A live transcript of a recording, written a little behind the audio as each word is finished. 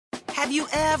Have you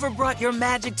ever brought your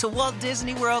magic to Walt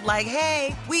Disney World like,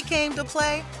 hey, we came to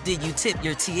play? Did you tip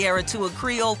your tiara to a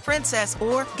Creole princess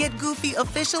or get goofy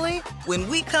officially? When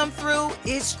we come through,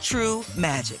 it's true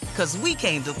magic, because we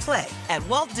came to play at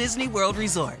Walt Disney World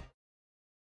Resort.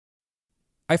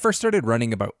 I first started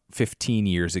running about 15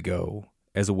 years ago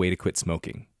as a way to quit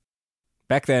smoking.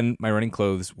 Back then, my running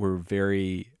clothes were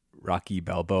very Rocky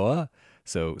Balboa,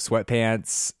 so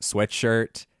sweatpants,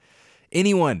 sweatshirt.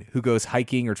 Anyone who goes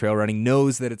hiking or trail running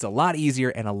knows that it's a lot easier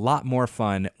and a lot more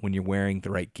fun when you're wearing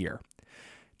the right gear.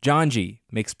 Janji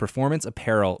makes performance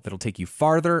apparel that'll take you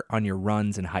farther on your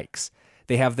runs and hikes.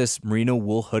 They have this merino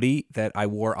wool hoodie that I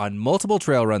wore on multiple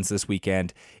trail runs this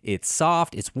weekend. It's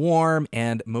soft, it's warm,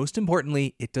 and most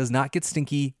importantly, it does not get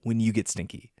stinky when you get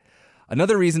stinky.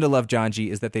 Another reason to love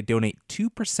Janji is that they donate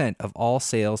 2% of all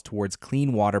sales towards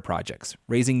clean water projects,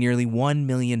 raising nearly $1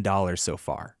 million so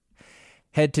far.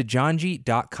 Head to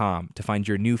janji.com to find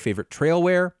your new favorite trail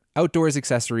wear, outdoors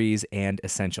accessories, and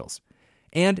essentials.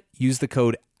 And use the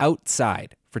code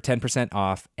OUTSIDE for 10%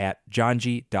 off at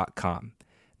janji.com.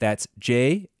 That's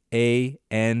JANJI.com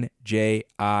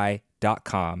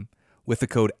with the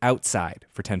code OUTSIDE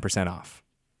for 10% off.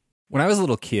 When I was a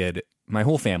little kid, my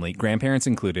whole family, grandparents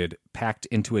included, packed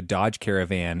into a Dodge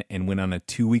Caravan and went on a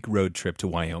 2-week road trip to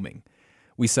Wyoming.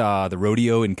 We saw the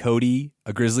rodeo in Cody,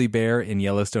 a grizzly bear in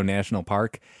Yellowstone National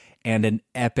Park, and an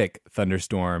epic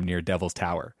thunderstorm near Devil's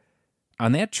Tower.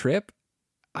 On that trip,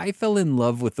 I fell in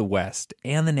love with the West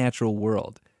and the natural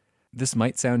world. This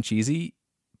might sound cheesy,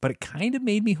 but it kind of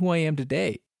made me who I am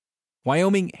today.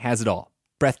 Wyoming has it all.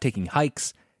 Breathtaking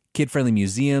hikes, kid-friendly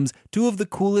museums, 2 of the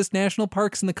coolest national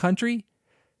parks in the country.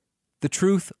 The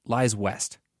truth lies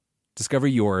west. Discover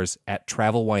yours at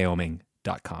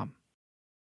travelwyoming.com.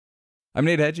 I'm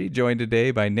Nate Hedgie, joined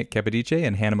today by Nick Capodice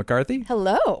and Hannah McCarthy.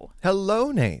 Hello.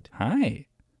 Hello, Nate. Hi.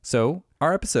 So,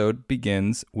 our episode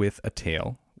begins with a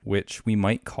tale, which we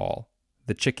might call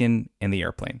The Chicken and the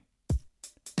Airplane.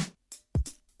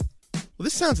 Well,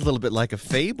 this sounds a little bit like a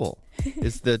fable.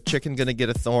 Is the chicken going to get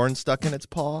a thorn stuck in its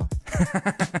paw?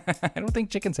 I don't think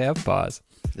chickens have paws.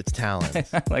 It's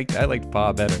talons. I like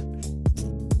paw better.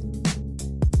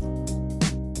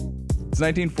 It's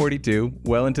 1942,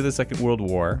 well into the Second World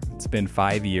War. It's been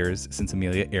 5 years since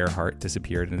Amelia Earhart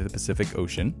disappeared into the Pacific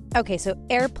Ocean. Okay, so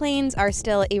airplanes are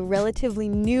still a relatively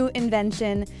new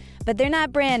invention, but they're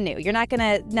not brand new. You're not going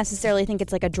to necessarily think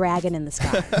it's like a dragon in the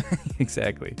sky.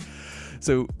 Exactly.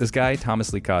 So this guy,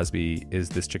 Thomas Lee Cosby, is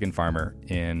this chicken farmer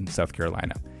in South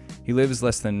Carolina. He lives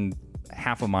less than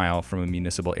half a mile from a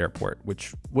municipal airport,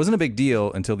 which wasn't a big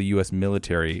deal until the U.S.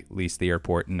 military leased the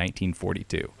airport in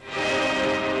 1942.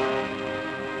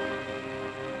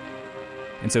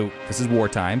 And so this is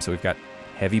wartime, so we've got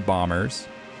heavy bombers,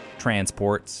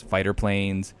 transports, fighter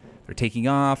planes. They're taking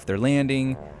off, they're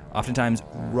landing, oftentimes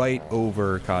right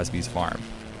over Cosby's farm.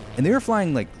 And they were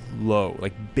flying like low,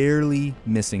 like barely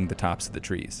missing the tops of the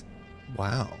trees.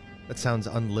 Wow, that sounds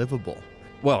unlivable.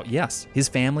 Well, yes, his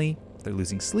family, they're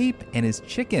losing sleep, and his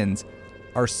chickens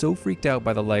are so freaked out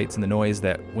by the lights and the noise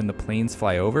that when the planes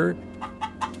fly over,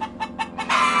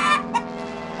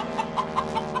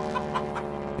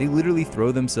 they literally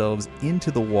throw themselves into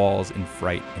the walls in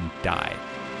fright and die.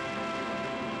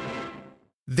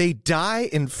 They die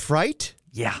in fright?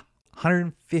 Yeah,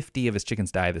 150 of his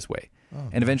chickens die this way. Oh,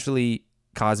 and eventually,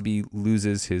 Cosby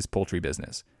loses his poultry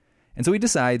business. And so he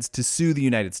decides to sue the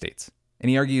United States.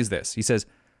 And he argues this. He says,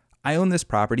 I own this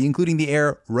property, including the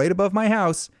air right above my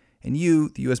house, and you,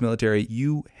 the U.S. military,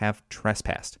 you have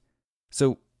trespassed.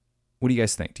 So what do you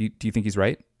guys think? Do you think he's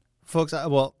right? Folks,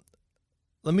 well,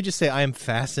 let me just say I am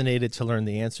fascinated to learn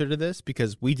the answer to this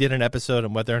because we did an episode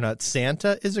on whether or not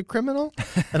Santa is a criminal.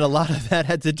 And a lot of that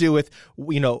had to do with,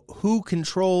 who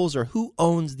controls or who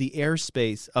owns the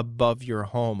airspace above your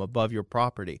home, above your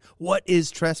property. What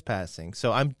is trespassing?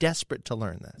 So I'm desperate to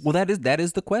learn this. Well, that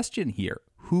is the question here.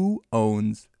 Who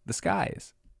owns the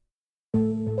skies?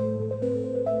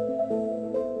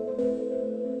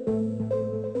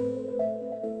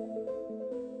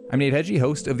 I'm Nate Hedgie,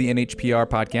 host of the NHPR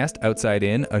podcast Outside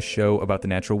In, a show about the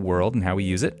natural world and how we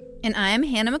use it. And I'm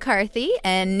Hannah McCarthy,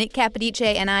 and Nick Capodice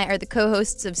and I are the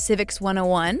co-hosts of Civics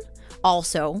 101,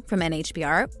 also from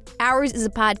NHPR. Ours is a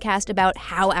podcast about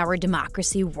how our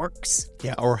democracy works.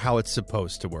 Yeah, or how it's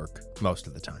supposed to work most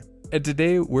of the time. And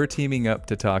today we're teaming up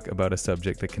to talk about a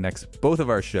subject that connects both of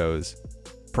our shows,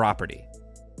 property.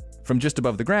 From just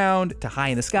above the ground to high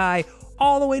in the sky,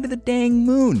 all the way to the dang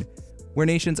moon, where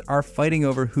nations are fighting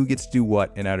over who gets to do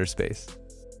what in outer space.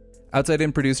 Outside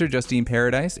In producer Justine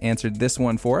Paradise answered this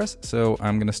one for us, so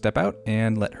I'm going to step out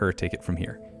and let her take it from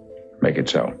here. Make it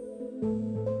so.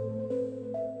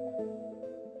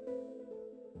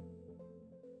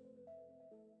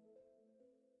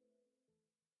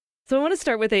 So I want to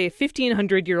start with a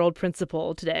 1,500-year-old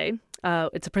principle today.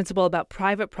 It's a principle about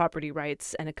private property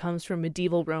rights, and it comes from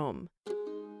medieval Rome.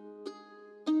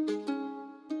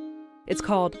 It's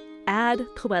called ad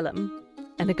coelum,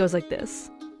 and it goes like this.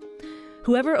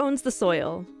 Whoever owns the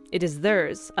soil, it is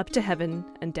theirs, up to heaven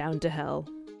and down to hell.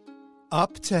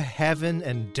 Up to heaven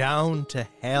and down to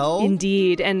hell?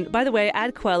 Indeed. And by the way,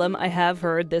 ad coelum, I have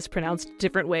heard this pronounced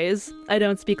different ways. I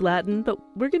don't speak Latin, but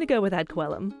we're going to go with ad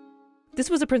coelum. This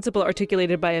was a principle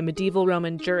articulated by a medieval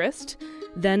Roman jurist,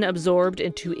 then absorbed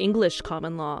into English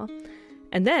common law.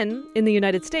 And then, in the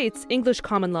United States, English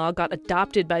common law got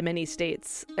adopted by many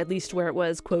states, at least where it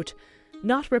was, quote,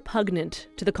 not repugnant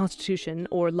to the Constitution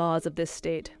or laws of this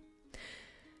state.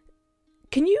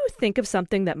 Can you think of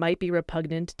something that might be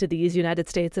repugnant to these United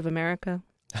States of America?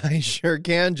 I sure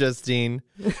can, Justine.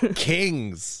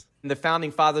 Kings. The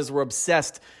Founding Fathers were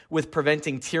obsessed with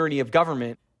preventing tyranny of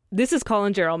government. This is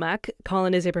Colin Jerolmack.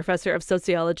 Colin is a professor of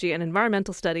sociology and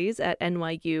environmental studies at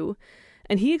NYU.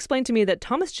 And he explained to me that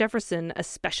Thomas Jefferson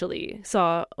especially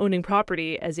saw owning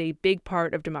property as a big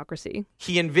part of democracy.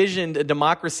 He envisioned a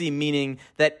democracy meaning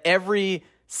that every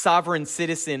sovereign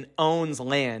citizen owns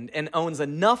land and owns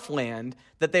enough land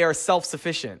that they are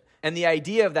self-sufficient. And the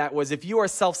idea of that was if you are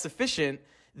self-sufficient,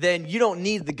 then you don't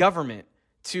need the government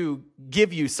to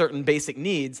give you certain basic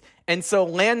needs. And so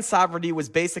land sovereignty was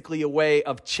basically a way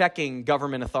of checking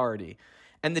government authority.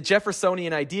 And the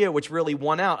Jeffersonian idea, which really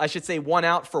won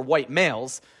out for white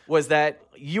males, was that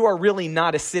you are really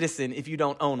not a citizen if you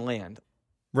don't own land.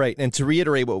 Right. And to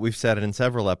reiterate what we've said in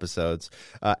several episodes,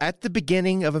 at the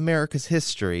beginning of America's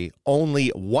history, only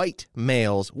white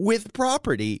males with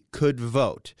property could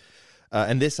vote.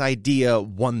 And this idea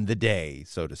won the day,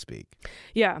 so to speak.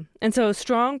 Yeah. And so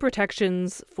strong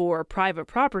protections for private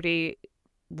property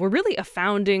were really a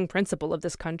founding principle of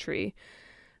this country.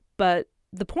 But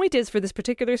the point is, for this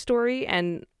particular story,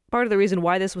 and part of the reason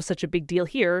why this was such a big deal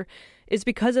here, is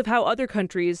because of how other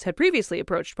countries had previously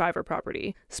approached private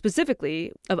property,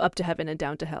 specifically of up to heaven and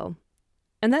down to hell.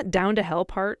 And that down to hell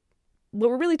part, what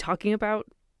we're really talking about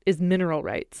is mineral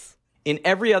rights. In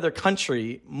every other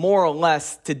country, more or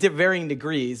less, to varying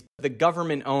degrees, the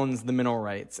government owns the mineral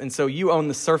rights. And so you own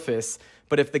the surface,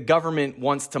 but if the government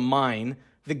wants to mine,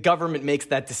 the government makes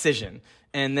that decision.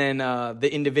 And then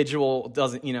the individual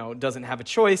doesn't have a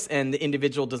choice, and the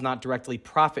individual does not directly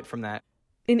profit from that.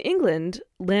 In England,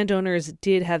 landowners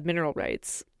did have mineral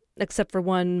rights, except for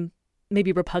one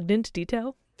maybe repugnant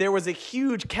detail. There was a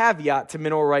huge caveat to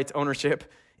mineral rights ownership,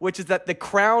 which is that the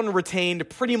crown retained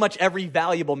pretty much every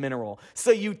valuable mineral. So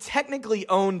you technically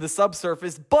owned the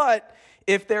subsurface, but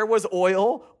if there was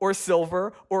oil or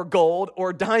silver or gold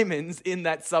or diamonds in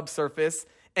that subsurface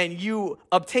and you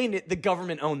obtained it, the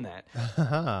government owned that.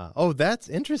 Oh, that's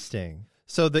interesting.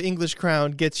 So the English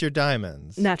crown gets your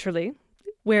diamonds. Naturally.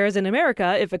 Whereas in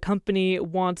America, if a company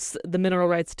wants the mineral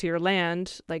rights to your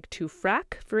land, like to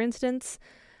frack, for instance,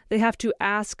 they have to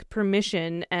ask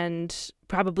permission and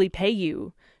probably pay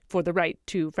you for the right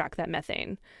to frack that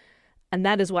methane. And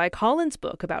that is why Colin's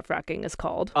book about fracking is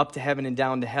called Up to Heaven and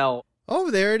Down to Hell. Oh,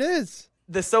 there it is.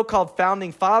 The so-called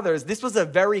Founding Fathers, this was a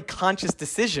very conscious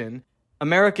decision.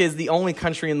 America is the only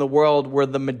country in the world where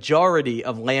the majority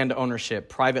of land ownership,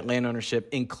 private land ownership,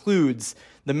 includes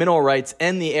the mineral rights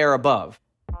and the air above.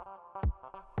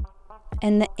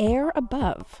 And the air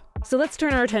above. So let's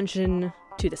turn our attention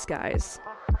to the skies.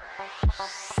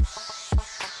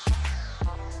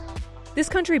 This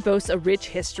country boasts a rich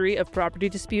history of property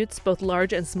disputes, both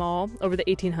large and small, over the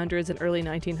 1800s and early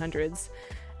 1900s.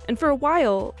 And for a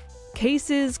while,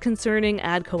 cases concerning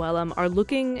ad coelum are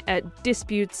looking at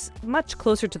disputes much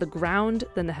closer to the ground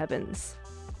than the heavens.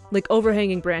 Like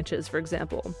overhanging branches, for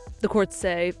example. The courts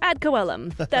say, ad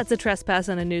coelum, that's a trespass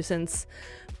and a nuisance.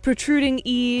 Protruding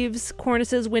eaves,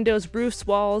 cornices, windows, roofs,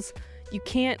 walls, you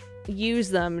can't use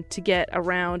them to get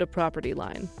around a property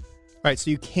line. All right,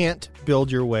 so you can't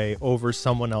build your way over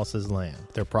someone else's land.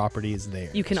 Their property is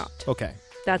theirs. You cannot. Okay.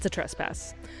 That's a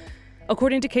trespass.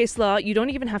 According to case law, you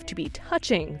don't even have to be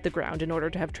touching the ground in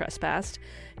order to have trespassed.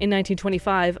 In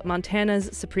 1925, Montana's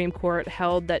Supreme Court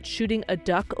held that shooting a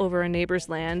duck over a neighbor's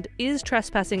land is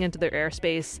trespassing into their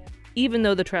airspace, even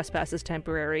though the trespass is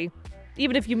temporary,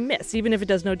 even if you miss, even if it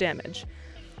does no damage.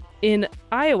 In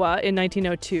Iowa in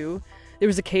 1902, there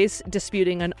was a case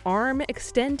disputing an arm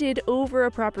extended over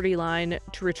a property line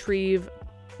to retrieve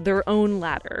their own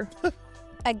ladder.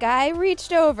 A guy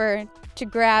reached over to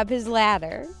grab his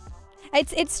ladder.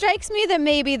 It strikes me that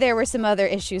maybe there were some other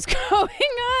issues going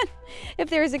on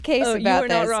if there was a case about this. You are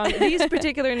not wrong. These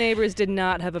particular neighbors did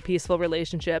not have a peaceful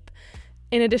relationship.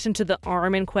 In addition to the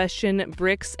arm in question,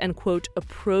 bricks and, quote,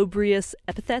 opprobrious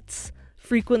epithets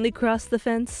frequently crossed the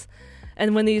fence.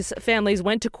 And when these families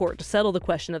went to court to settle the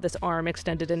question of this arm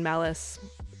extended in malice,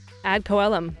 ad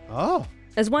coelum. Oh.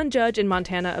 As one judge in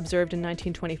Montana observed in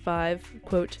 1925,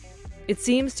 quote, "It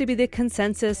seems to be the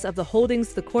consensus of the holdings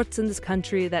of the courts in this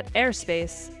country that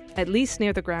airspace, at least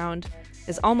near the ground,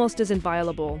 is almost as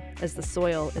inviolable as the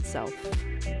soil itself."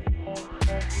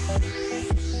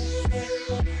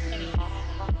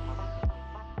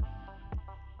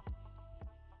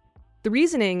 The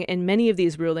reasoning in many of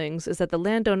these rulings is that the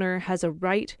landowner has a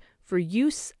right for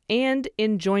use and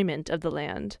enjoyment of the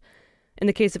land. In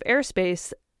the case of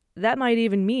airspace, that might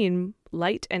even mean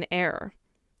light and air.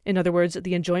 In other words,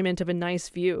 the enjoyment of a nice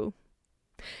view.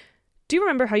 Do you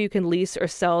remember how you can lease or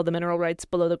sell the mineral rights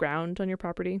below the ground on your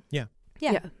property? Yeah.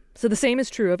 So the same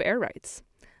is true of air rights.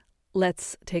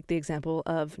 Let's take the example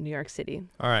of New York City.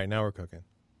 All right, now we're cooking.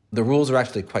 The rules are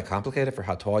actually quite complicated for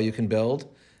how tall you can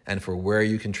build and for where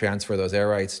you can transfer those air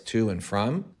rights to and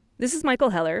from. This is Michael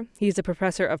Heller. He's a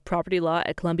professor of property law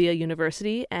at Columbia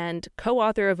University and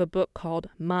co-author of a book called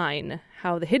Mine: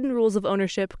 How the Hidden Rules of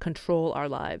Ownership Control Our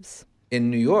Lives.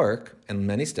 In New York and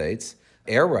many states,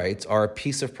 air rights are a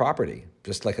piece of property,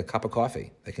 just like a cup of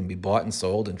coffee. They can be bought and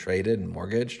sold and traded and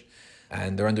mortgaged,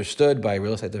 and they're understood by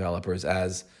real estate developers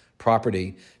as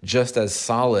property just as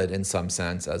solid in some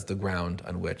sense as the ground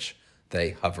on which they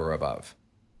hover above.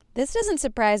 This doesn't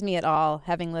surprise me at all,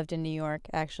 having lived in New York,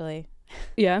 actually.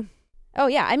 Yeah. Oh,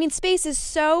 yeah. I mean, space is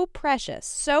so precious,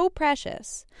 so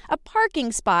precious. A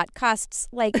parking spot costs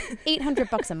like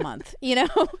 $800 a month, you know?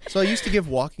 So I used to give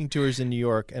walking tours in New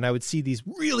York, and I would see these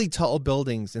really tall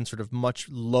buildings in sort of much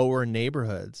lower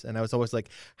neighborhoods. And I was always like,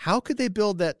 how could they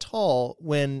build that tall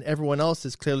when everyone else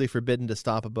is clearly forbidden to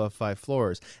stop above 5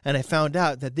 floors? And I found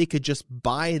out that they could just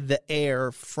buy the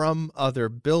air from other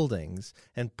buildings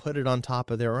and put it on top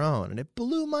of their own. And it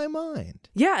blew my mind.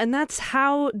 Yeah, and that's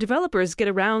how developers get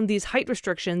around these height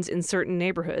restrictions in certain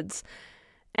neighborhoods.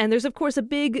 And there's, of course, a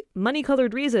big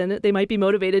money-colored reason they might be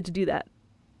motivated to do that.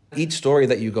 Each story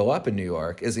that you go up in New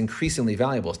York is increasingly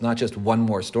valuable. It's not just one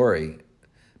more story,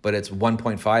 but it's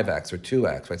 1.5x or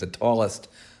 2x, right? The tallest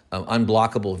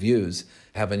unblockable views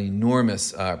have an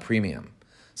enormous premium.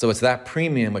 So it's that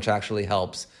premium which actually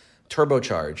helps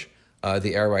turbocharge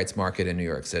the air rights market in New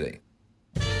York City.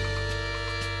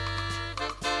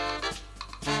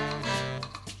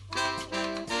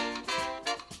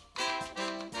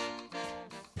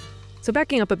 So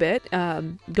backing up a bit,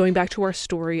 going back to our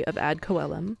story of ad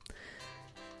coelum,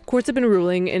 courts have been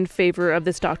ruling in favor of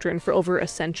this doctrine for over a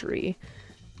century.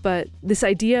 But this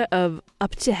idea of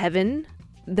up to heaven,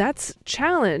 that's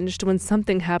challenged when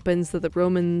something happens that the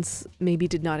Romans maybe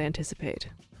did not anticipate.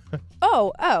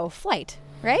 Flight,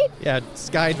 right? Yeah,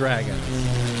 Sky Dragon.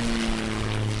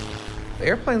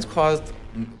 Airplanes caused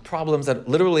problems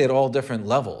literally at all different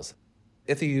levels.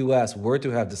 If the U.S. were to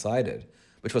have decided,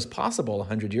 which was possible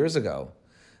 100 years ago,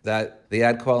 that the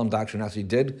ad coelum doctrine actually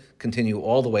did continue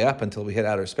all the way up until we hit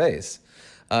outer space,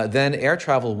 then air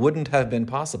travel wouldn't have been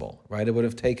possible, right? It would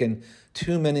have taken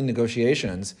too many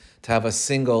negotiations to have a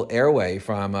single airway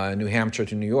from New Hampshire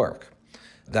to New York.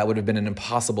 That would have been an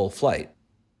impossible flight.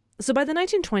 So by the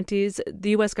 1920s,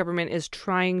 the U.S. government is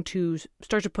trying to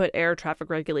start to put air traffic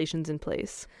regulations in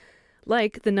place,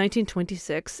 like the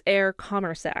 1926 Air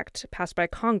Commerce Act passed by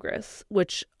Congress,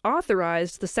 which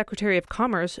authorized the Secretary of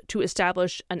Commerce to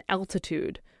establish an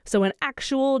altitude, so an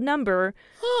actual number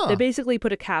that basically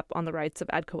put a cap on the rights of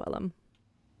ad coelum.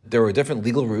 There were different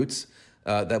legal routes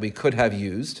that we could have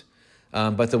used,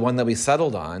 but the one that we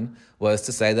settled on was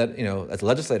to say that, as a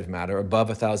legislative matter, above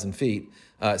 1,000 feet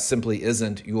simply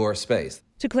isn't your space.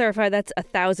 To clarify, that's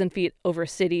 1,000 feet over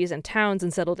cities and towns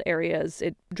and settled areas.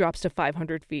 It drops to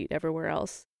 500 feet everywhere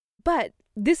else. But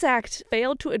this act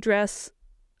failed to address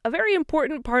a very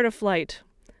important part of flight.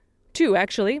 2,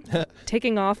 actually.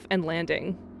 Taking off and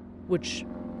landing. Which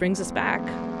brings us back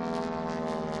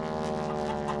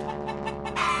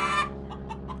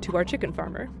to our chicken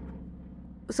farmer.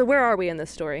 So where are we in this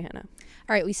story, Hannah?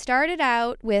 All right, we started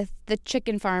out with the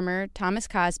chicken farmer, Thomas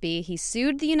Cosby. He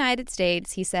sued the United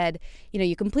States. He said,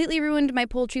 you completely ruined my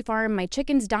poultry farm. My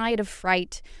chickens died of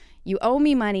fright. You owe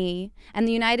me money. And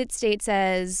the United States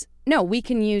says, no, we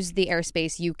can use the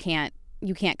airspace. You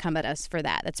can't come at us for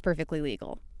that. That's perfectly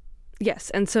legal. Yes,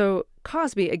 and so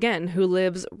Cosby, again, who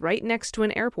lives right next to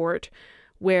an airport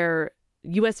where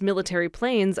U.S. military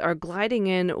planes are gliding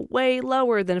in way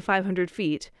lower than 500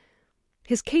 feet,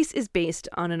 his case is based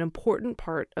on an important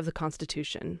part of the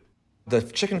Constitution. The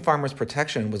chicken farmers'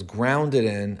 protection was grounded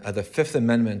in the Fifth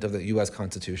Amendment of the U.S.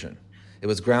 Constitution. It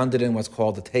was grounded in what's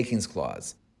called the Takings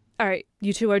Clause. All right,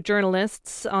 you two are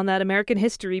journalists on that American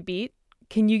history beat.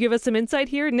 Can you give us some insight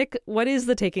here? Nick, what is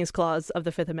the takings clause of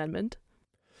the Fifth Amendment?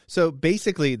 So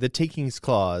basically, the takings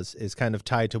clause is kind of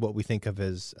tied to what we think of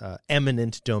as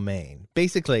eminent domain.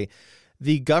 Basically,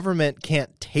 the government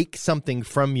can't take something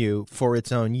from you for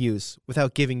its own use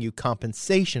without giving you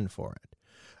compensation for it.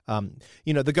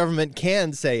 The government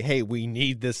can say, hey, we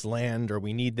need this land or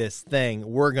we need this thing,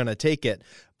 we're going to take it,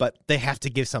 but they have to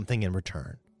give something in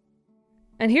return.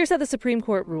 And here's how the Supreme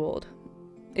Court ruled.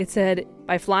 It said,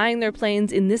 by flying their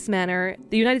planes in this manner,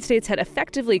 the United States had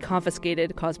effectively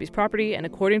confiscated Cosby's property, and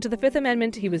according to the Fifth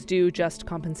Amendment, he was due just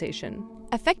compensation.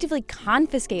 Effectively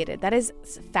confiscated. That is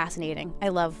fascinating. I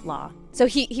love law. So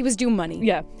he was due money.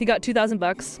 Yeah, he got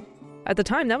 $2,000. At the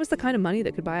time, that was the kind of money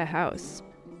that could buy a house.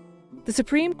 The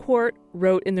Supreme Court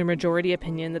wrote in their majority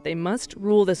opinion that they must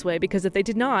rule this way because if they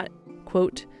did not,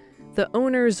 quote, the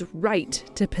owner's right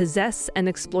to possess and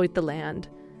exploit the land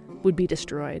would be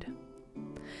destroyed.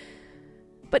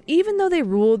 But even though they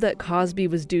ruled that Cosby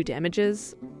was due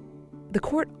damages, the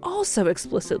court also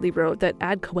explicitly wrote that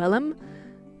ad coelum,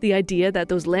 the idea that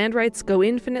those land rights go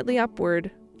infinitely upward,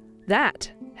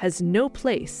 that has no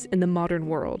place in the modern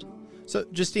world. So,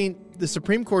 Justine, the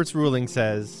Supreme Court's ruling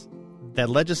says that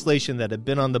legislation that had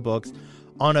been on the books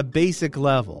on a basic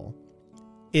level,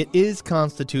 it is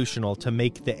constitutional to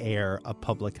make the air a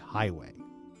public highway.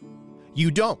 You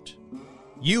don't.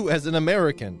 You, as an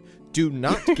American, do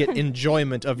not get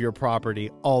enjoyment of your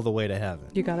property all the way to heaven.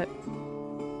 You got it.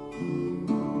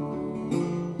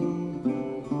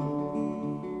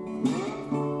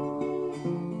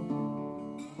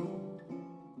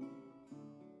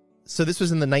 So this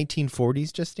was in the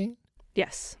 1940s, Justine?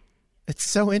 Yes. It's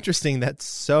so interesting that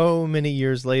so many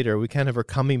years later, we kind of are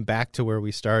coming back to where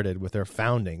we started with our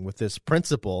founding, with this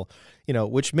principle,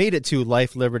 which made it to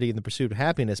life, liberty, and the pursuit of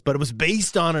happiness. But it was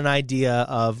based on an idea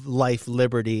of life,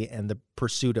 liberty, and the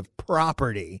pursuit of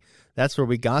property. That's where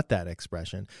we got that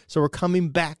expression. So we're coming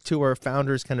back to our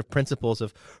founders' kind of principles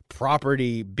of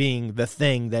property being the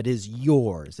thing that is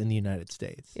yours in the United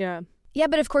States. Yeah. Yeah,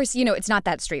 but of course, it's not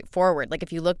that straightforward. Like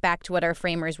if you look back to what our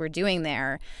framers were doing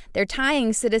there, they're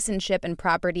tying citizenship and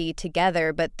property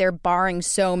together, but they're barring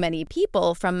so many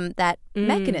people from that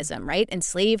mechanism, right?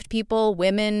 Enslaved people,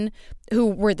 women who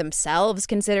were themselves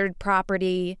considered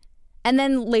property. And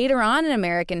then later on in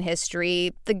American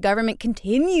history, the government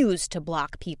continues to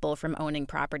block people from owning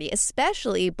property,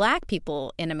 especially Black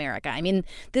people in America. I mean,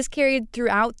 this carried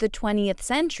throughout the 20th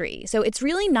century. So it's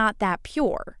really not that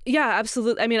pure. Yeah,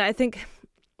 absolutely. I mean, I think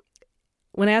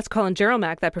when I asked Colin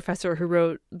Jeromack, that professor who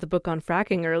wrote the book on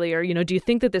fracking earlier, do you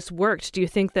think that this worked? Do you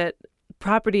think that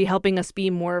property helping us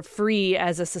be more free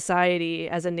as a society,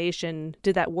 as a nation,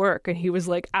 did that work? And he was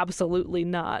like, absolutely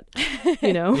not,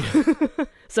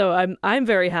 So I'm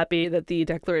very happy that the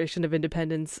Declaration of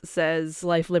Independence says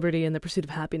life, liberty, and the pursuit of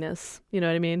happiness. You know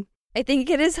what I mean? I think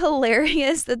it is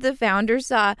hilarious that the founders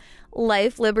saw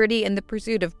life, liberty, and the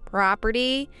pursuit of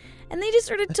property, and they just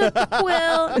sort of took the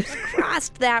quill and just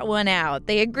crossed that one out.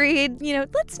 They agreed,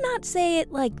 let's not say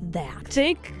it like that.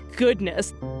 Thank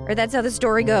goodness. Or that's how the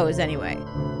story goes, anyway.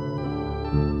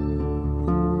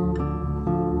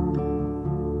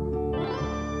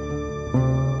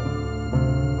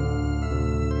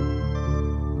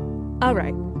 All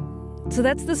right. So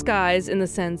that's the skies in the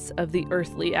sense of the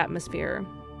earthly atmosphere.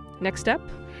 Next up.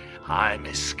 I'm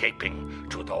escaping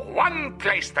to the one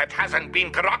place that hasn't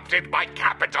been corrupted by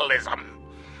capitalism.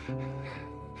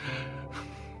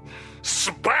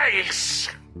 Space!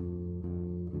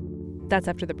 That's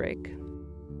after the break.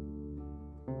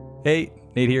 Hey,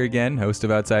 Nate here again, host of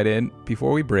Outside In.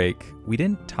 Before we break, we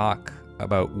didn't talk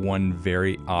about one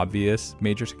very obvious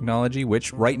major technology,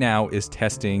 which right now is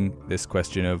testing this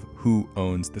question of who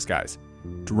owns the skies.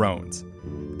 Drones.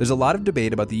 There's a lot of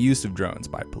debate about the use of drones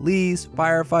by police,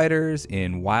 firefighters,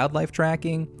 in wildlife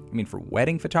tracking. I mean, for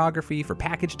wedding photography, for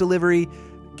package delivery.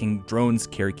 Can drones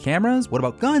carry cameras? What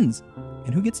about guns?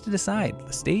 And who gets to decide?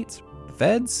 The states? The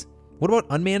feds? What about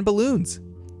unmanned balloons?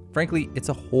 Frankly, it's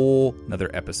a whole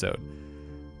nother episode.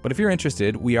 But if you're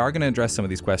interested, we are going to address some of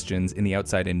these questions in the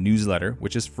Outside In newsletter,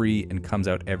 which is free and comes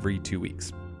out every 2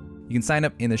 weeks. You can sign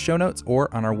up in the show notes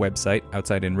or on our website,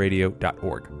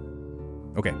 outsideinradio.org.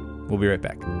 Okay, we'll be right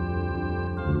back.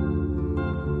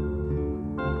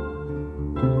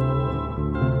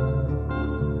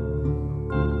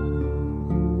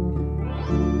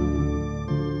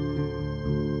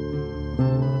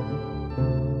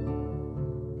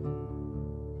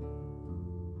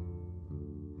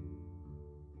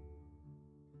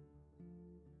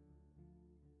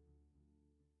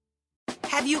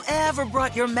 Have you ever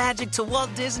brought your magic to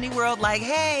Walt Disney World like,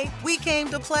 hey, we came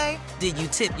to play? Did you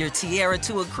tip your tiara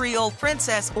to a Creole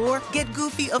princess or get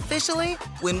goofy officially?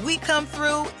 When we come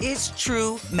through, it's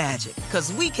true magic,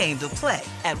 because we came to play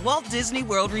at Walt Disney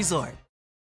World Resort.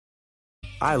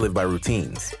 I live by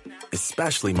routines,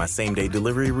 especially my same-day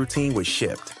delivery routine with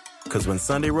Shipt. Because when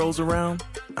Sunday rolls around,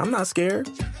 I'm not scared.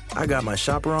 I got my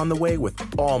shopper on the way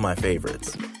with all my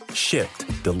favorites.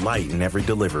 Shipt, delight in every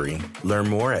delivery. Learn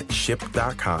more at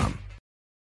shipt.com.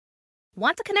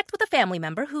 Want to connect with a family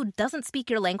member who doesn't speak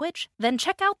your language? Then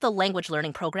check out the language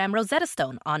learning program Rosetta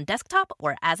Stone on desktop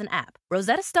or as an app.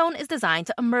 Rosetta Stone is designed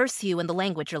to immerse you in the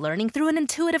language you're learning through an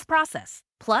intuitive process.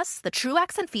 Plus, the True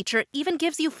Accent feature even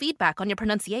gives you feedback on your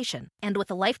pronunciation. And with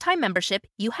a lifetime membership,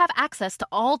 you have access to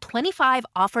all 25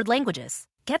 offered languages.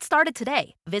 Get started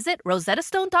today. Visit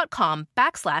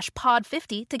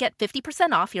rosettastone.com/pod50 to get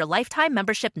 50% off your lifetime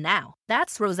membership now.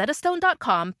 That's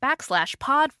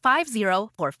rosettastone.com/pod50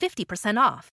 for 50%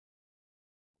 off.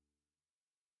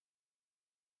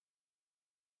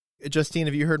 Justine,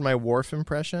 have you heard my Worf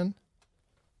impression?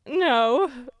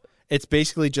 No. It's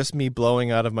basically just me blowing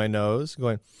out of my nose,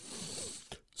 going,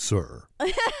 sir.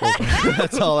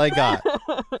 That's all I got.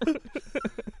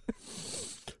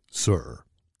 Sir.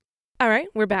 All right,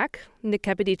 we're back. Nick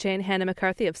Capodice and Hannah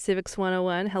McCarthy of Civics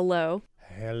 101. Hello.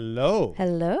 Hello.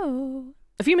 Hello.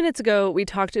 A few minutes ago, we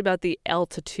talked about the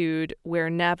altitude where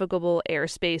navigable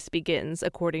airspace begins,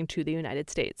 according to the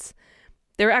United States.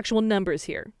 There are actual numbers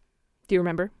here. Do you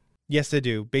remember? Yes, I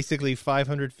do. Basically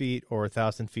 500 feet or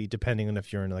 1,000 feet, depending on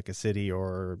if you're in like a city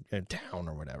or a town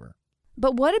or whatever.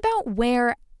 But what about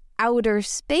where outer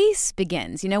space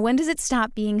begins? You know, when does it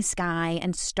stop being sky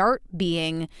and start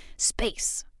being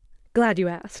space? Glad you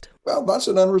asked. Well, that's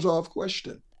an unresolved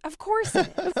question. Of course it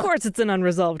is. Of course it's an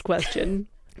unresolved question.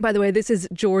 By the way, this is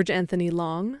George Anthony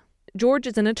Long. George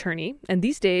is an attorney, and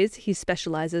these days he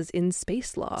specializes in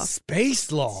space law.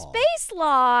 Space law? Space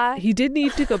law! He did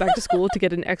need to go back to school to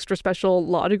get an extra special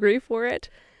law degree for it.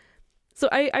 So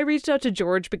I reached out to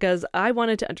George because I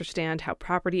wanted to understand how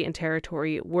property and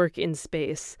territory work in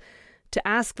space, to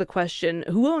ask the question,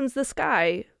 who owns the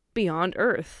sky beyond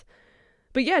Earth?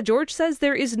 But yeah, George says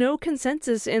there is no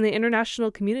consensus in the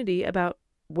international community about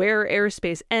where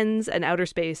airspace ends and outer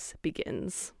space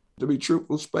begins. To be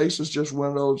truthful, space is just one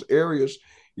of those areas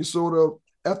you sort of,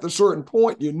 at a certain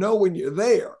point, you know when you're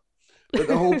there. But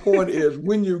the whole point is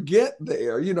when you get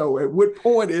there, you know, at what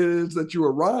point it is that you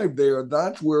arrive there,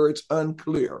 that's where it's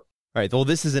unclear. All right, well,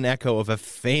 this is an echo of a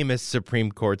famous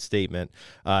Supreme Court statement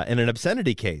in an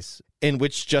obscenity case in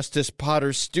which Justice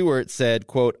Potter Stewart said,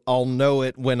 quote, "I'll know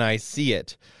it when I see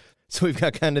it." So we've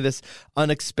got kind of this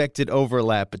unexpected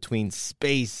overlap between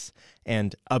space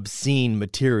and obscene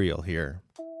material here.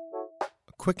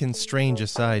 A quick and strange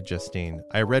aside, Justine.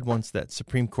 I read once that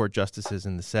Supreme Court justices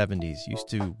in the 70s used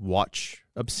to watch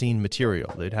obscene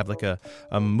material. They'd have like a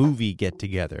movie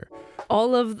get-together.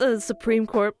 All of the Supreme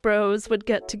Court bros would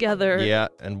get together. Yeah,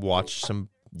 and watch some,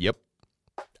 yep.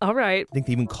 All right. I think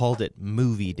they even called it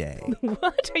Movie Day.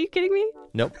 What? Are you kidding me?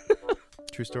 Nope.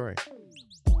 True story.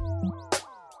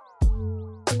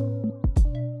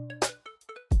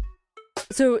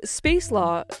 So space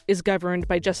law is governed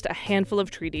by just a handful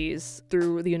of treaties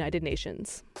through the United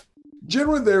Nations.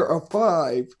 Generally, there are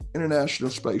 5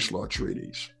 international space law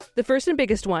treaties. The first and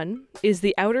biggest one is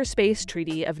the Outer Space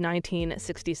Treaty of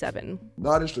 1967.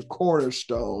 That is the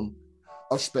cornerstone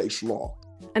of space law.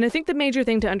 And I think the major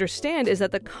thing to understand is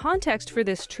that the context for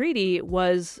this treaty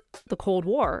was the Cold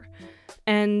War.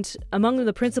 And among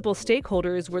the principal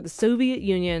stakeholders were the Soviet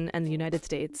Union and the United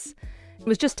States. It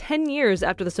was just 10 years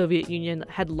after the Soviet Union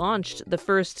had launched the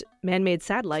first man-made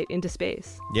satellite into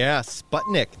space. Yeah,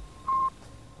 Sputnik.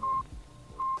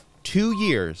 2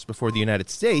 years before the United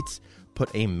States put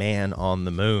a man on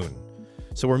the moon.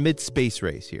 So we're mid-space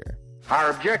race here.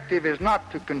 Our objective is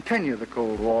not to continue the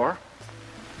Cold War,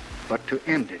 but to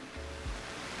end it.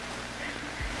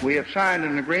 We have signed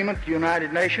an agreement with the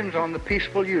United Nations on the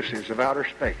peaceful uses of outer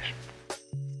space.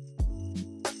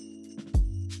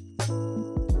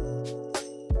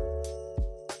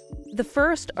 The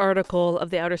first article of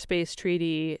the Outer Space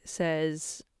Treaty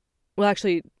says, well,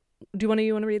 actually, do you want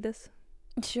to read this?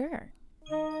 Sure.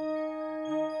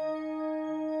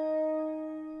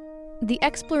 The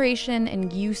exploration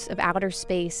and use of outer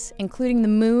space, including the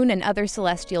moon and other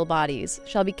celestial bodies,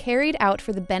 shall be carried out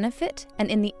for the benefit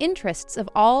and in the interests of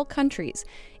all countries,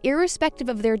 irrespective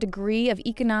of their degree of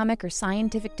economic or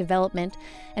scientific development,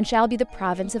 and shall be the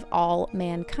province of all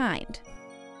mankind.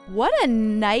 What a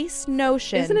nice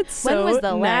notion. Isn't it so When was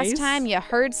the nice? last time you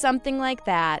heard something like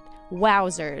that?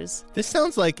 Wowzers. This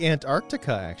sounds like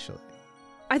Antarctica, actually.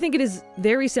 I think it is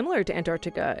very similar to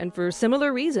Antarctica, and for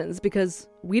similar reasons, because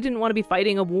we didn't want to be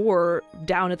fighting a war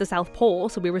down at the South Pole,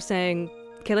 so we were saying,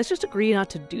 okay, let's just agree not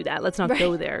to do that. Let's not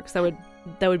go there, because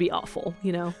that would be awful,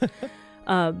 you know?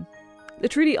 The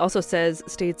treaty also says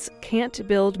states can't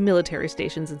build military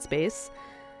stations in space.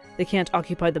 They can't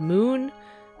occupy the moon.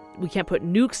 We can't put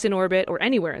nukes in orbit or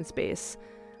anywhere in space.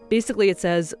 Basically, it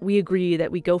says we agree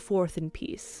that we go forth in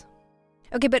peace.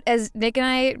 Okay, but as Nick and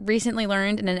I recently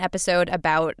learned in an episode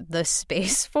about the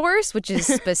Space Force, which is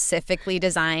specifically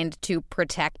designed to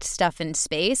protect stuff in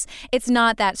space, it's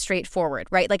not that straightforward,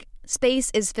 right? Like,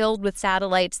 space is filled with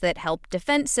satellites that help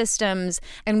defense systems,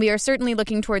 and we are certainly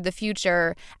looking toward the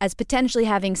future as potentially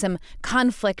having some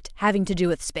conflict having to do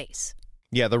with space.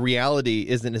 Yeah, the reality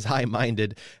isn't as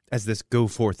high-minded as this go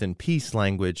forth in peace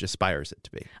language aspires it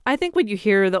to be. I think when you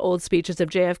hear the old speeches of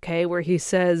JFK where he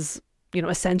says, you know,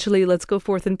 essentially, let's go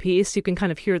forth in peace, you can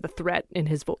kind of hear the threat in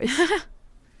his voice.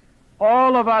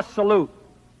 All of us salute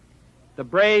the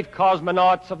brave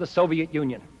cosmonauts of the Soviet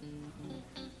Union.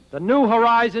 The new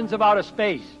horizons of outer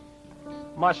space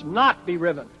must not be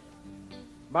riven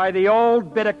by the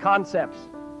old bitter concepts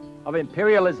of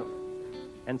imperialism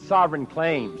and sovereign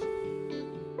claims.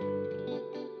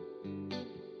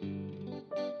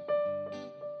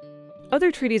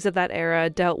 Other treaties of that era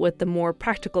dealt with the more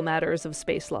practical matters of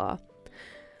space law.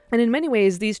 And in many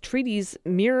ways, these treaties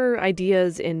mirror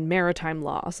ideas in maritime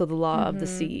law, so the law of the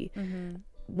sea.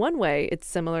 One way it's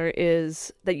similar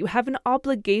is that you have an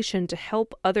obligation to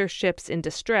help other ships in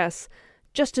distress,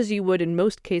 just as you would in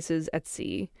most cases at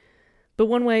sea. But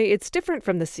one way it's different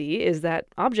from the sea is that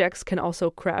objects can also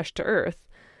crash to Earth.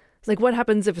 It's like, what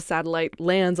happens if a satellite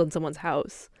lands on someone's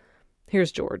house?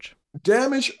 Here's George.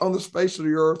 Damage on the space of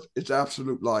the Earth is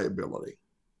absolute liability.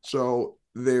 So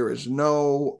there is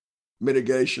no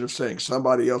mitigation of saying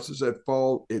somebody else is at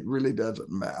fault. It really doesn't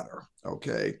matter,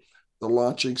 okay? The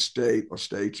launching state or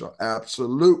states are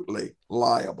absolutely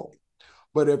liable.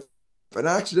 But if an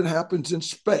accident happens in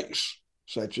space,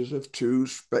 such as if two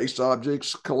space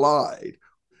objects collide,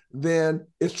 then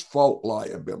it's fault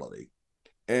liability.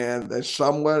 And that's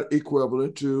somewhat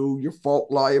equivalent to your fault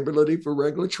liability for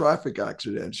regular traffic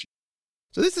accidents.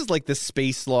 So this is like the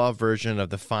space law version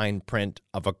of the fine print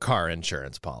of a car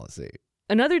insurance policy.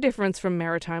 Another difference from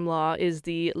maritime law is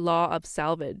the law of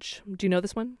salvage. Do you know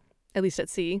this one? At least at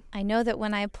sea. I know that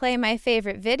when I play my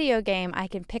favorite video game, I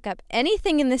can pick up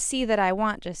anything in the sea that I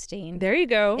want, Justine. There you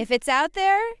go. If it's out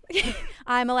there,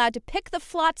 I'm allowed to pick the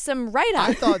flotsam right up.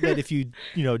 I thought that if you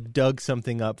dug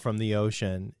something up from the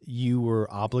ocean, you were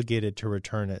obligated to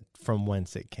return it from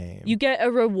whence it came. You get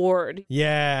a reward.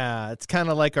 Yeah, it's kind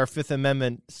of like our Fifth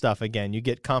Amendment stuff again. You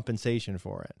get compensation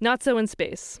for it. Not so in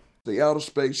space. The Outer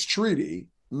Space Treaty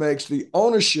makes the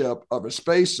ownership of a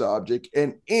space object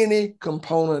and any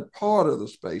component part of the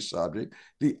space object,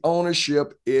 the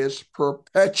ownership is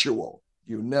perpetual.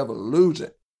 You never lose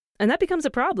it. And that becomes a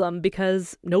problem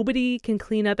because nobody can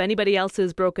clean up anybody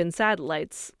else's broken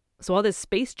satellites. So all this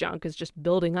space junk is just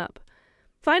building up.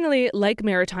 Finally, like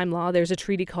maritime law, there's a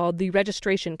treaty called the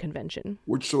Registration Convention,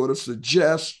 which sort of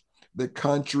suggests that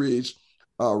countries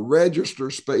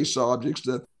register space objects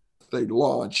that they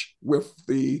launch with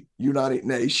the United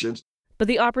Nations. But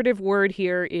the operative word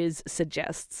here is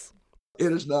suggests.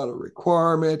 It is not a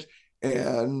requirement,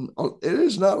 and it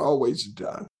is not always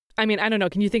done. I mean, I don't know.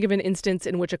 Can you think of an instance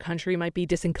in which a country might be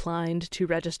disinclined to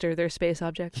register their space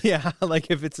object? Yeah,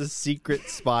 like if it's a secret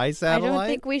spy satellite? I don't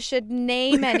think we should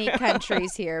name any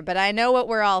countries here, but I know what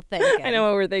we're all thinking. I know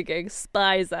what we're thinking.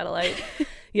 Spy satellite.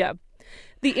 Yeah.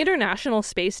 The International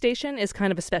Space Station is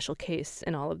kind of a special case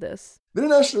in all of this. The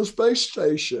International Space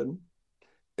Station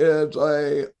is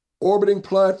a orbiting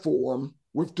platform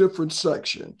with different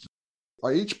sections.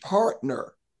 Each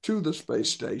partner to the space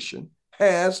station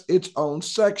has its own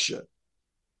section.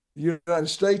 The United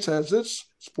States has its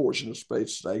portion of the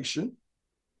space station,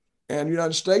 and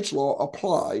United States law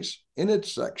applies in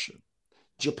its section.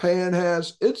 Japan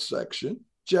has its section.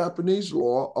 Japanese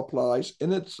law applies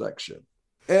in its section.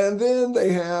 And then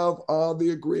they have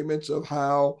the agreements of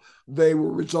how they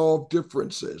will resolve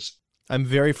differences. I'm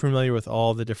very familiar with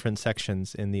all the different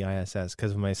sections in the ISS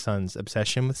because of my son's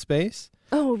obsession with space.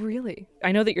 Oh, really?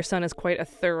 I know that your son is quite a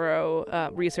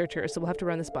thorough researcher, so we'll have to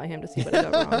run this by him to see what I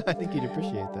got wrong. I think he'd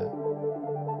appreciate that.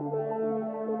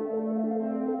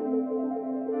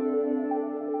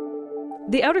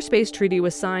 The Outer Space Treaty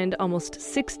was signed almost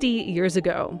 60 years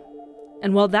ago.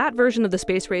 And while that version of the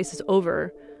space race is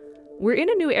over, we're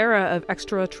in a new era of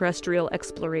extraterrestrial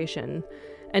exploration.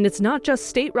 And it's not just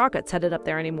state rockets headed up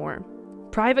there anymore.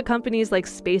 Private companies like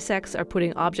SpaceX are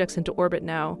putting objects into orbit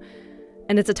now.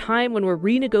 And it's a time when we're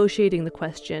renegotiating the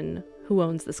question, who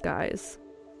owns the skies.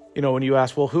 You know, when you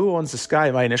ask, well, who owns the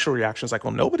sky? My initial reaction is like,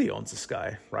 well, nobody owns the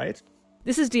sky, right?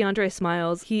 This is DeAndre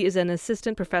Smiles. He is an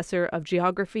assistant professor of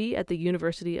geography at the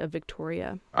University of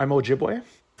Victoria. I'm Ojibwe.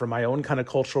 From my own kind of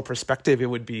cultural perspective, it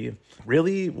would be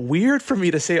really weird for me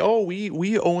to say, oh,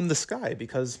 we own the sky,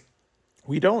 because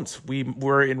we don't.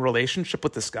 We're in relationship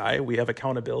with the sky. We have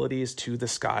accountabilities to the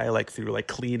sky, like through like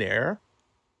clean air.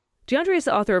 DeAndre is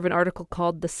the author of an article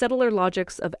called The Settler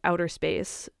Logics of Outer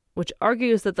Space, which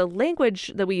argues that the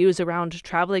language that we use around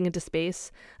traveling into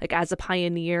space, like as a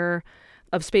pioneer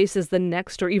of space as the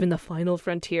next or even the final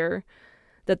frontier,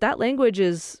 that language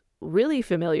is really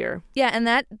familiar. Yeah, and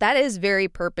that is very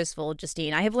purposeful,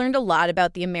 Justine. I have learned a lot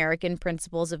about the American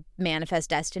principles of manifest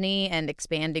destiny and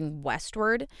expanding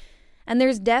westward. And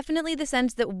there's definitely the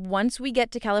sense that once we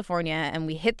get to California and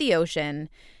we hit the ocean,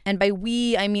 and by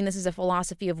we, I mean this is a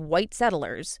philosophy of white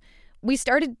settlers, we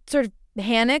started sort of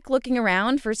panic looking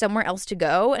around for somewhere else to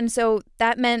go. And so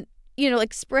that meant,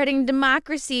 like spreading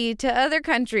democracy to other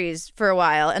countries for a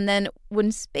while. And then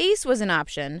when space was an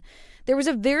option, there was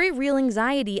a very real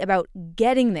anxiety about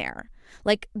getting there.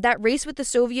 Like that race with the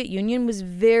Soviet Union was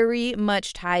very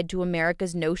much tied to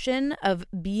America's notion of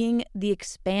being the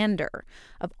expander,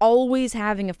 of always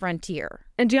having a frontier.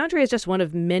 And DeAndre is just one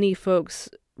of many folks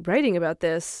writing about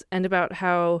this and about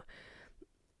how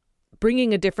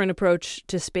bringing a different approach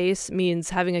to space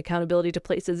means having accountability to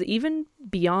places even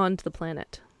beyond the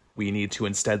planet. We need to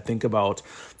instead think about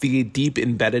the deep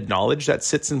embedded knowledge that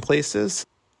sits in places.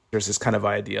 There's this kind of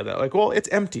idea that like, well, it's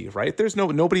empty, right? There's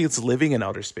nobody that's living in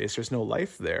outer space. There's no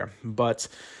life there. But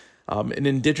an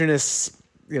indigenous,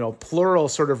 plural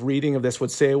sort of reading of this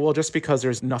would say, well, just because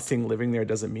there's nothing living there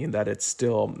doesn't mean that it's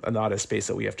still not a space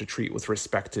that we have to treat with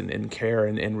respect and care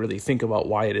and really think about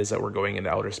why it is that we're going into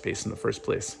outer space in the first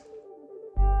place.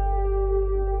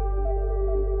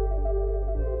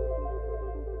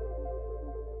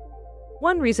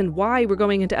 One reason why we're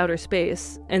going into outer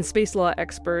space, and space law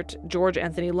expert George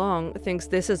Anthony Long thinks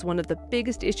this is one of the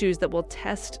biggest issues that will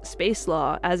test space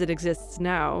law as it exists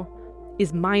now,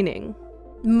 is mining.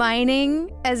 Mining,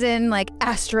 as in like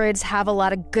asteroids have a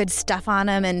lot of good stuff on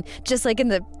them, and just like in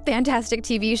the fantastic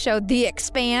TV show The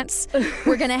Expanse,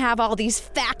 we're going to have all these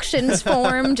factions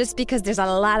form just because there's a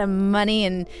lot of money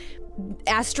and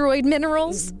asteroid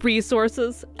minerals?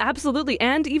 Resources. Absolutely.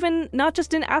 And even not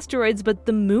just in asteroids, but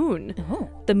the moon. Oh.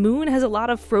 The moon has a lot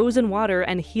of frozen water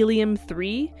and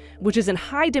helium-3, which is in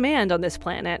high demand on this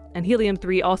planet. And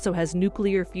helium-3 also has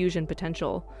nuclear fusion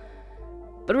potential.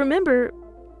 But remember,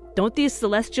 don't these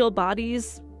celestial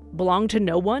bodies belong to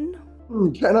no one?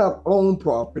 You cannot own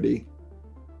property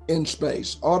in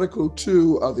space. Article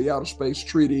 2 of the Outer Space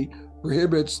Treaty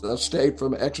prohibits a state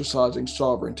from exercising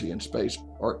sovereignty in space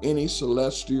or any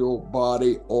celestial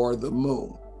body or the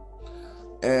moon.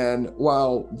 And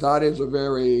while that is a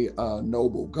very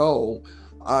noble goal,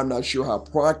 I'm not sure how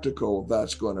practical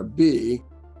that's going to be,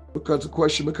 because the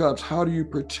question becomes, how do you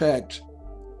protect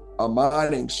a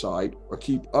mining site or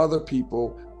keep other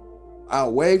people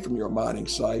away from your mining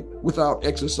site without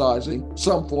exercising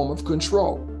some form of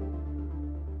control?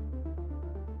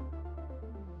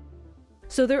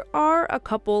 So there are a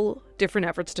couple different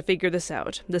efforts to figure this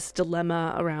out, this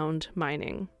dilemma around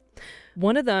mining.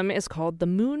 One of them is called the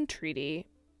Moon Treaty,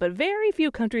 but very few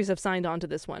countries have signed on to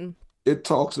this one. It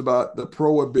talks about the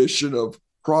prohibition of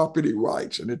property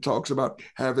rights, and it talks about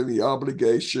having the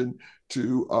obligation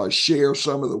to share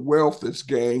some of the wealth that's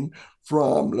gained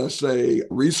from, let's say,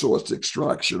 resource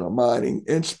extraction or mining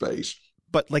in space.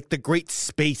 But like the great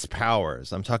space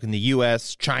powers, I'm talking the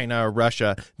US, China,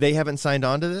 Russia, they haven't signed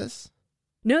on to this?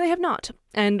 No, they have not.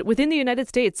 And within the United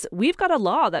States, we've got a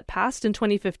law that passed in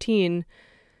 2015,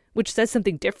 which says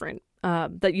something different,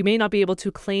 that you may not be able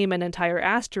to claim an entire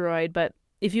asteroid, but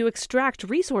if you extract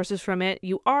resources from it,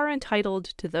 you are entitled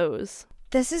to those.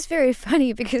 This is very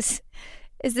funny because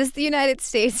is this the United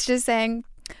States just saying,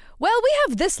 well, we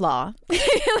have this law?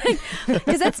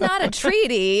 Because that's not a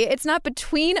treaty. It's not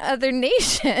between other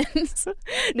nations.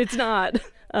 It's not.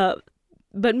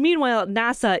 But meanwhile,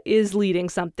 NASA is leading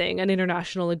something, an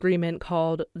international agreement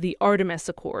called the Artemis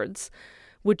Accords,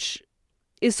 which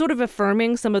is sort of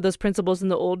affirming some of those principles in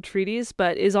the old treaties,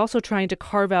 but is also trying to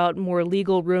carve out more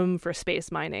legal room for space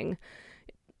mining.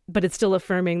 But it's still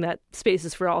affirming that space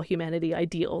is for all humanity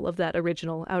ideal of that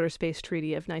original Outer Space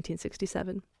Treaty of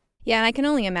 1967. Yeah, and I can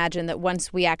only imagine that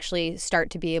once we actually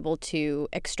start to be able to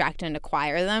extract and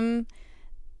acquire them,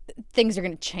 things are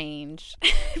going to change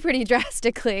pretty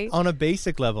drastically. On a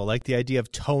basic level, like the idea of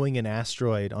towing an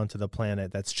asteroid onto the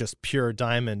planet that's just pure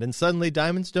diamond, and suddenly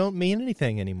diamonds don't mean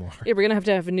anything anymore. Yeah, we're going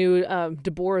to have a new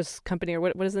De Boers company, or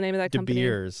what is the name of that company? De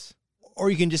Beers. Or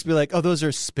you can just be like, oh, those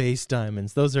are space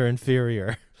diamonds. Those are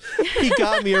inferior. He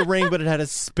got me a ring, but it had a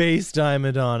space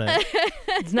diamond on it.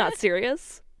 It's not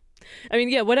serious. I mean,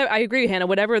 yeah, whatever. I agree, Hannah.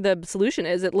 Whatever the solution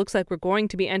is, it looks like we're going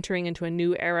to be entering into a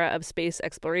new era of space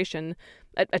exploration.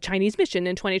 A Chinese mission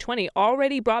in 2020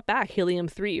 already brought back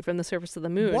helium-3 from the surface of the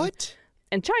moon. What?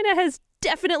 And China has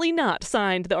definitely not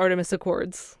signed the Artemis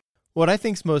Accords. What I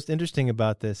think's most interesting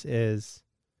about this is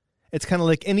it's kind of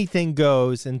like anything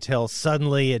goes until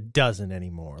suddenly it doesn't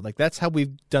anymore. Like, that's how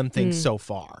we've done things so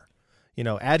far. You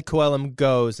know, ad coelum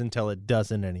goes until it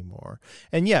doesn't anymore.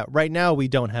 And yeah, right now we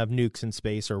don't have nukes in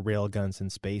space or railguns in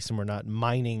space, and we're not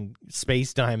mining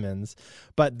space diamonds.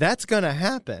 But that's going to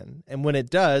happen. And when it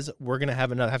does, we're going to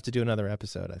have to do another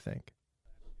episode, I think.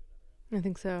 I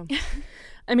think so.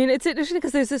 I mean, it's interesting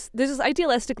because there's this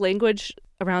idealistic language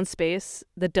around space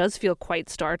that does feel quite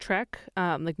Star Trek,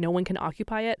 like no one can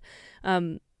occupy it.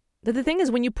 The thing is,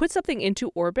 when you put something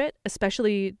into orbit,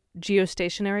 especially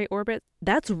geostationary orbit,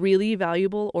 that's really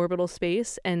valuable orbital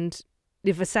space. And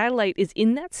if a satellite is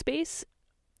in that space,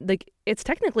 like, it's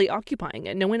technically occupying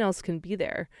it. No one else can be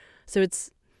there. So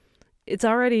it's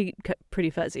already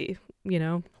pretty fuzzy, you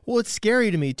know? Well, it's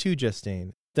scary to me too,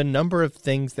 Justine. The number of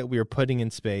things that we are putting in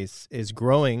space is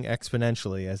growing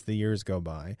exponentially as the years go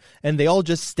by, and they all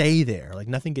just stay there. Like,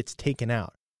 nothing gets taken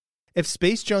out. If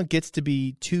space junk gets to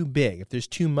be too big, if there's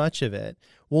too much of it,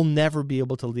 we'll never be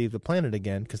able to leave the planet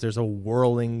again because there's a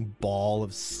whirling ball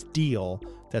of steel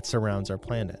that surrounds our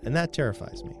planet, and that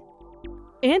terrifies me.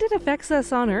 And it affects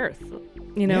us on Earth,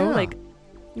 you know? Yeah. Like,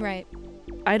 right.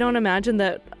 I don't imagine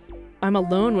that I'm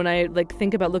alone when I, like,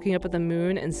 think about looking up at the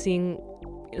moon and seeing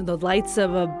the lights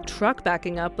of a truck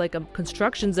backing up like a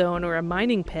construction zone or a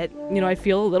mining pit. You know, I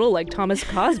feel a little like Thomas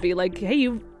Cosby, like, hey,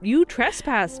 you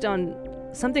trespassed on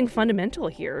something fundamental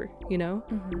here, you know?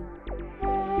 Mm-hmm.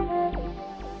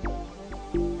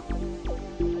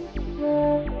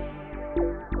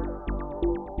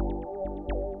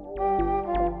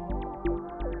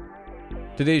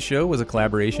 Today's show was a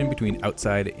collaboration between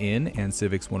Outside In and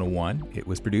Civics 101. It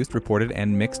was produced, reported,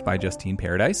 and mixed by Justine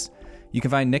Paradise. You can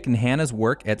find Nick and Hannah's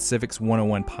work at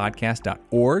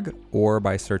civics101podcast.org or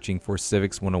by searching for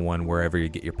Civics 101 wherever you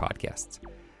get your podcasts.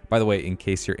 By the way, in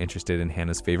case you're interested in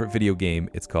Hannah's favorite video game,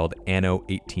 it's called Anno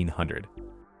 1800.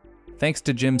 Thanks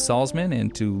to Jim Salzman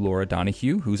and to Laura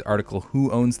Donahue, whose article Who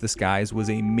Owns the Skies was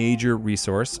a major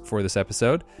resource for this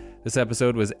episode. This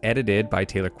episode was edited by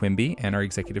Taylor Quimby and our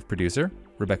executive producer,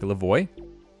 Rebecca Lavoie.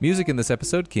 Music in this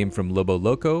episode came from Lobo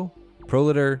Loco,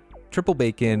 Proliter, Triple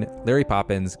Bacon, Larry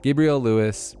Poppins, Gabriel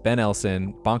Lewis, Ben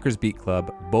Elson, Bonkers Beat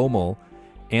Club, Bomel,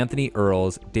 Anthony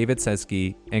Earls, David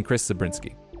Sesky, and Chris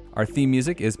Zabrinski. Our theme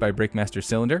music is by Breakmaster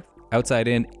Cylinder. Outside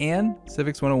In and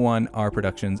Civics 101 are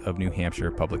productions of New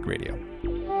Hampshire Public Radio.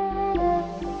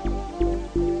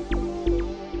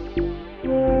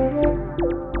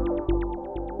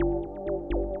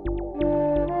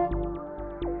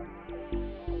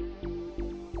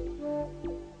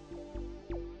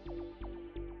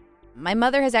 My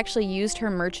mother has actually used her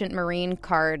Merchant Marine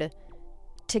card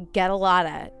to get a lot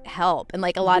of help and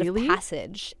like a lot of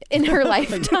passage in her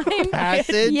lifetime.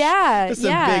 Passage? Yeah. There's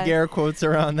some big air quotes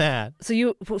around that.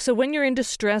 So when you're in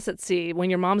distress at sea, when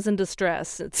your mom's in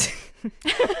distress, it's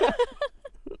I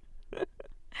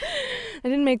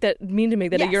didn't mean to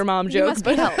make that a your mom joke,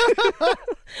 but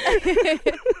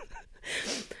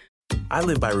I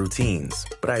live by routines,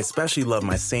 but I especially love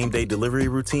my same-day delivery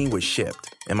routine with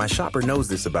Shipt. And my shopper knows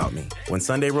this about me. When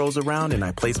Sunday rolls around and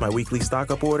I place my weekly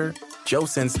stock-up order, Joe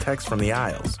sends texts from the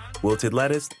aisles. Wilted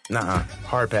lettuce? Nuh-uh,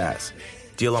 hard pass.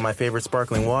 Deal on my favorite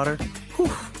sparkling water?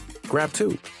 Whew, grab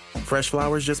two. Fresh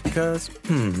flowers just because?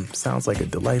 Sounds like a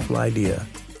delightful idea.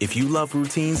 If you love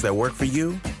routines that work for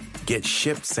you, get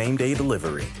Shipt same-day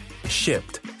delivery.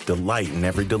 Shipt, delight in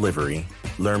every delivery.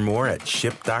 Learn more at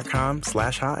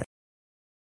shipt.com/hi.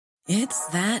 It's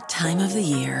that time of the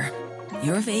year.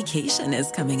 Your vacation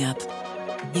is coming up.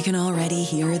 You can already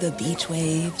hear the beach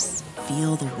waves,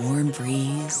 feel the warm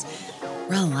breeze,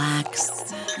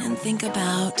 relax, and think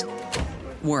about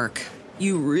work.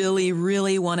 You really,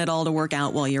 really want it all to work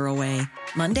out while you're away.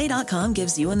 Monday.com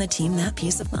gives you and the team that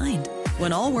peace of mind.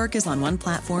 When all work is on one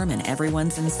platform and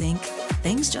everyone's in sync,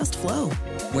 things just flow.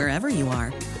 Wherever you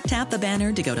are, tap the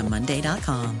banner to go to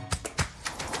Monday.com.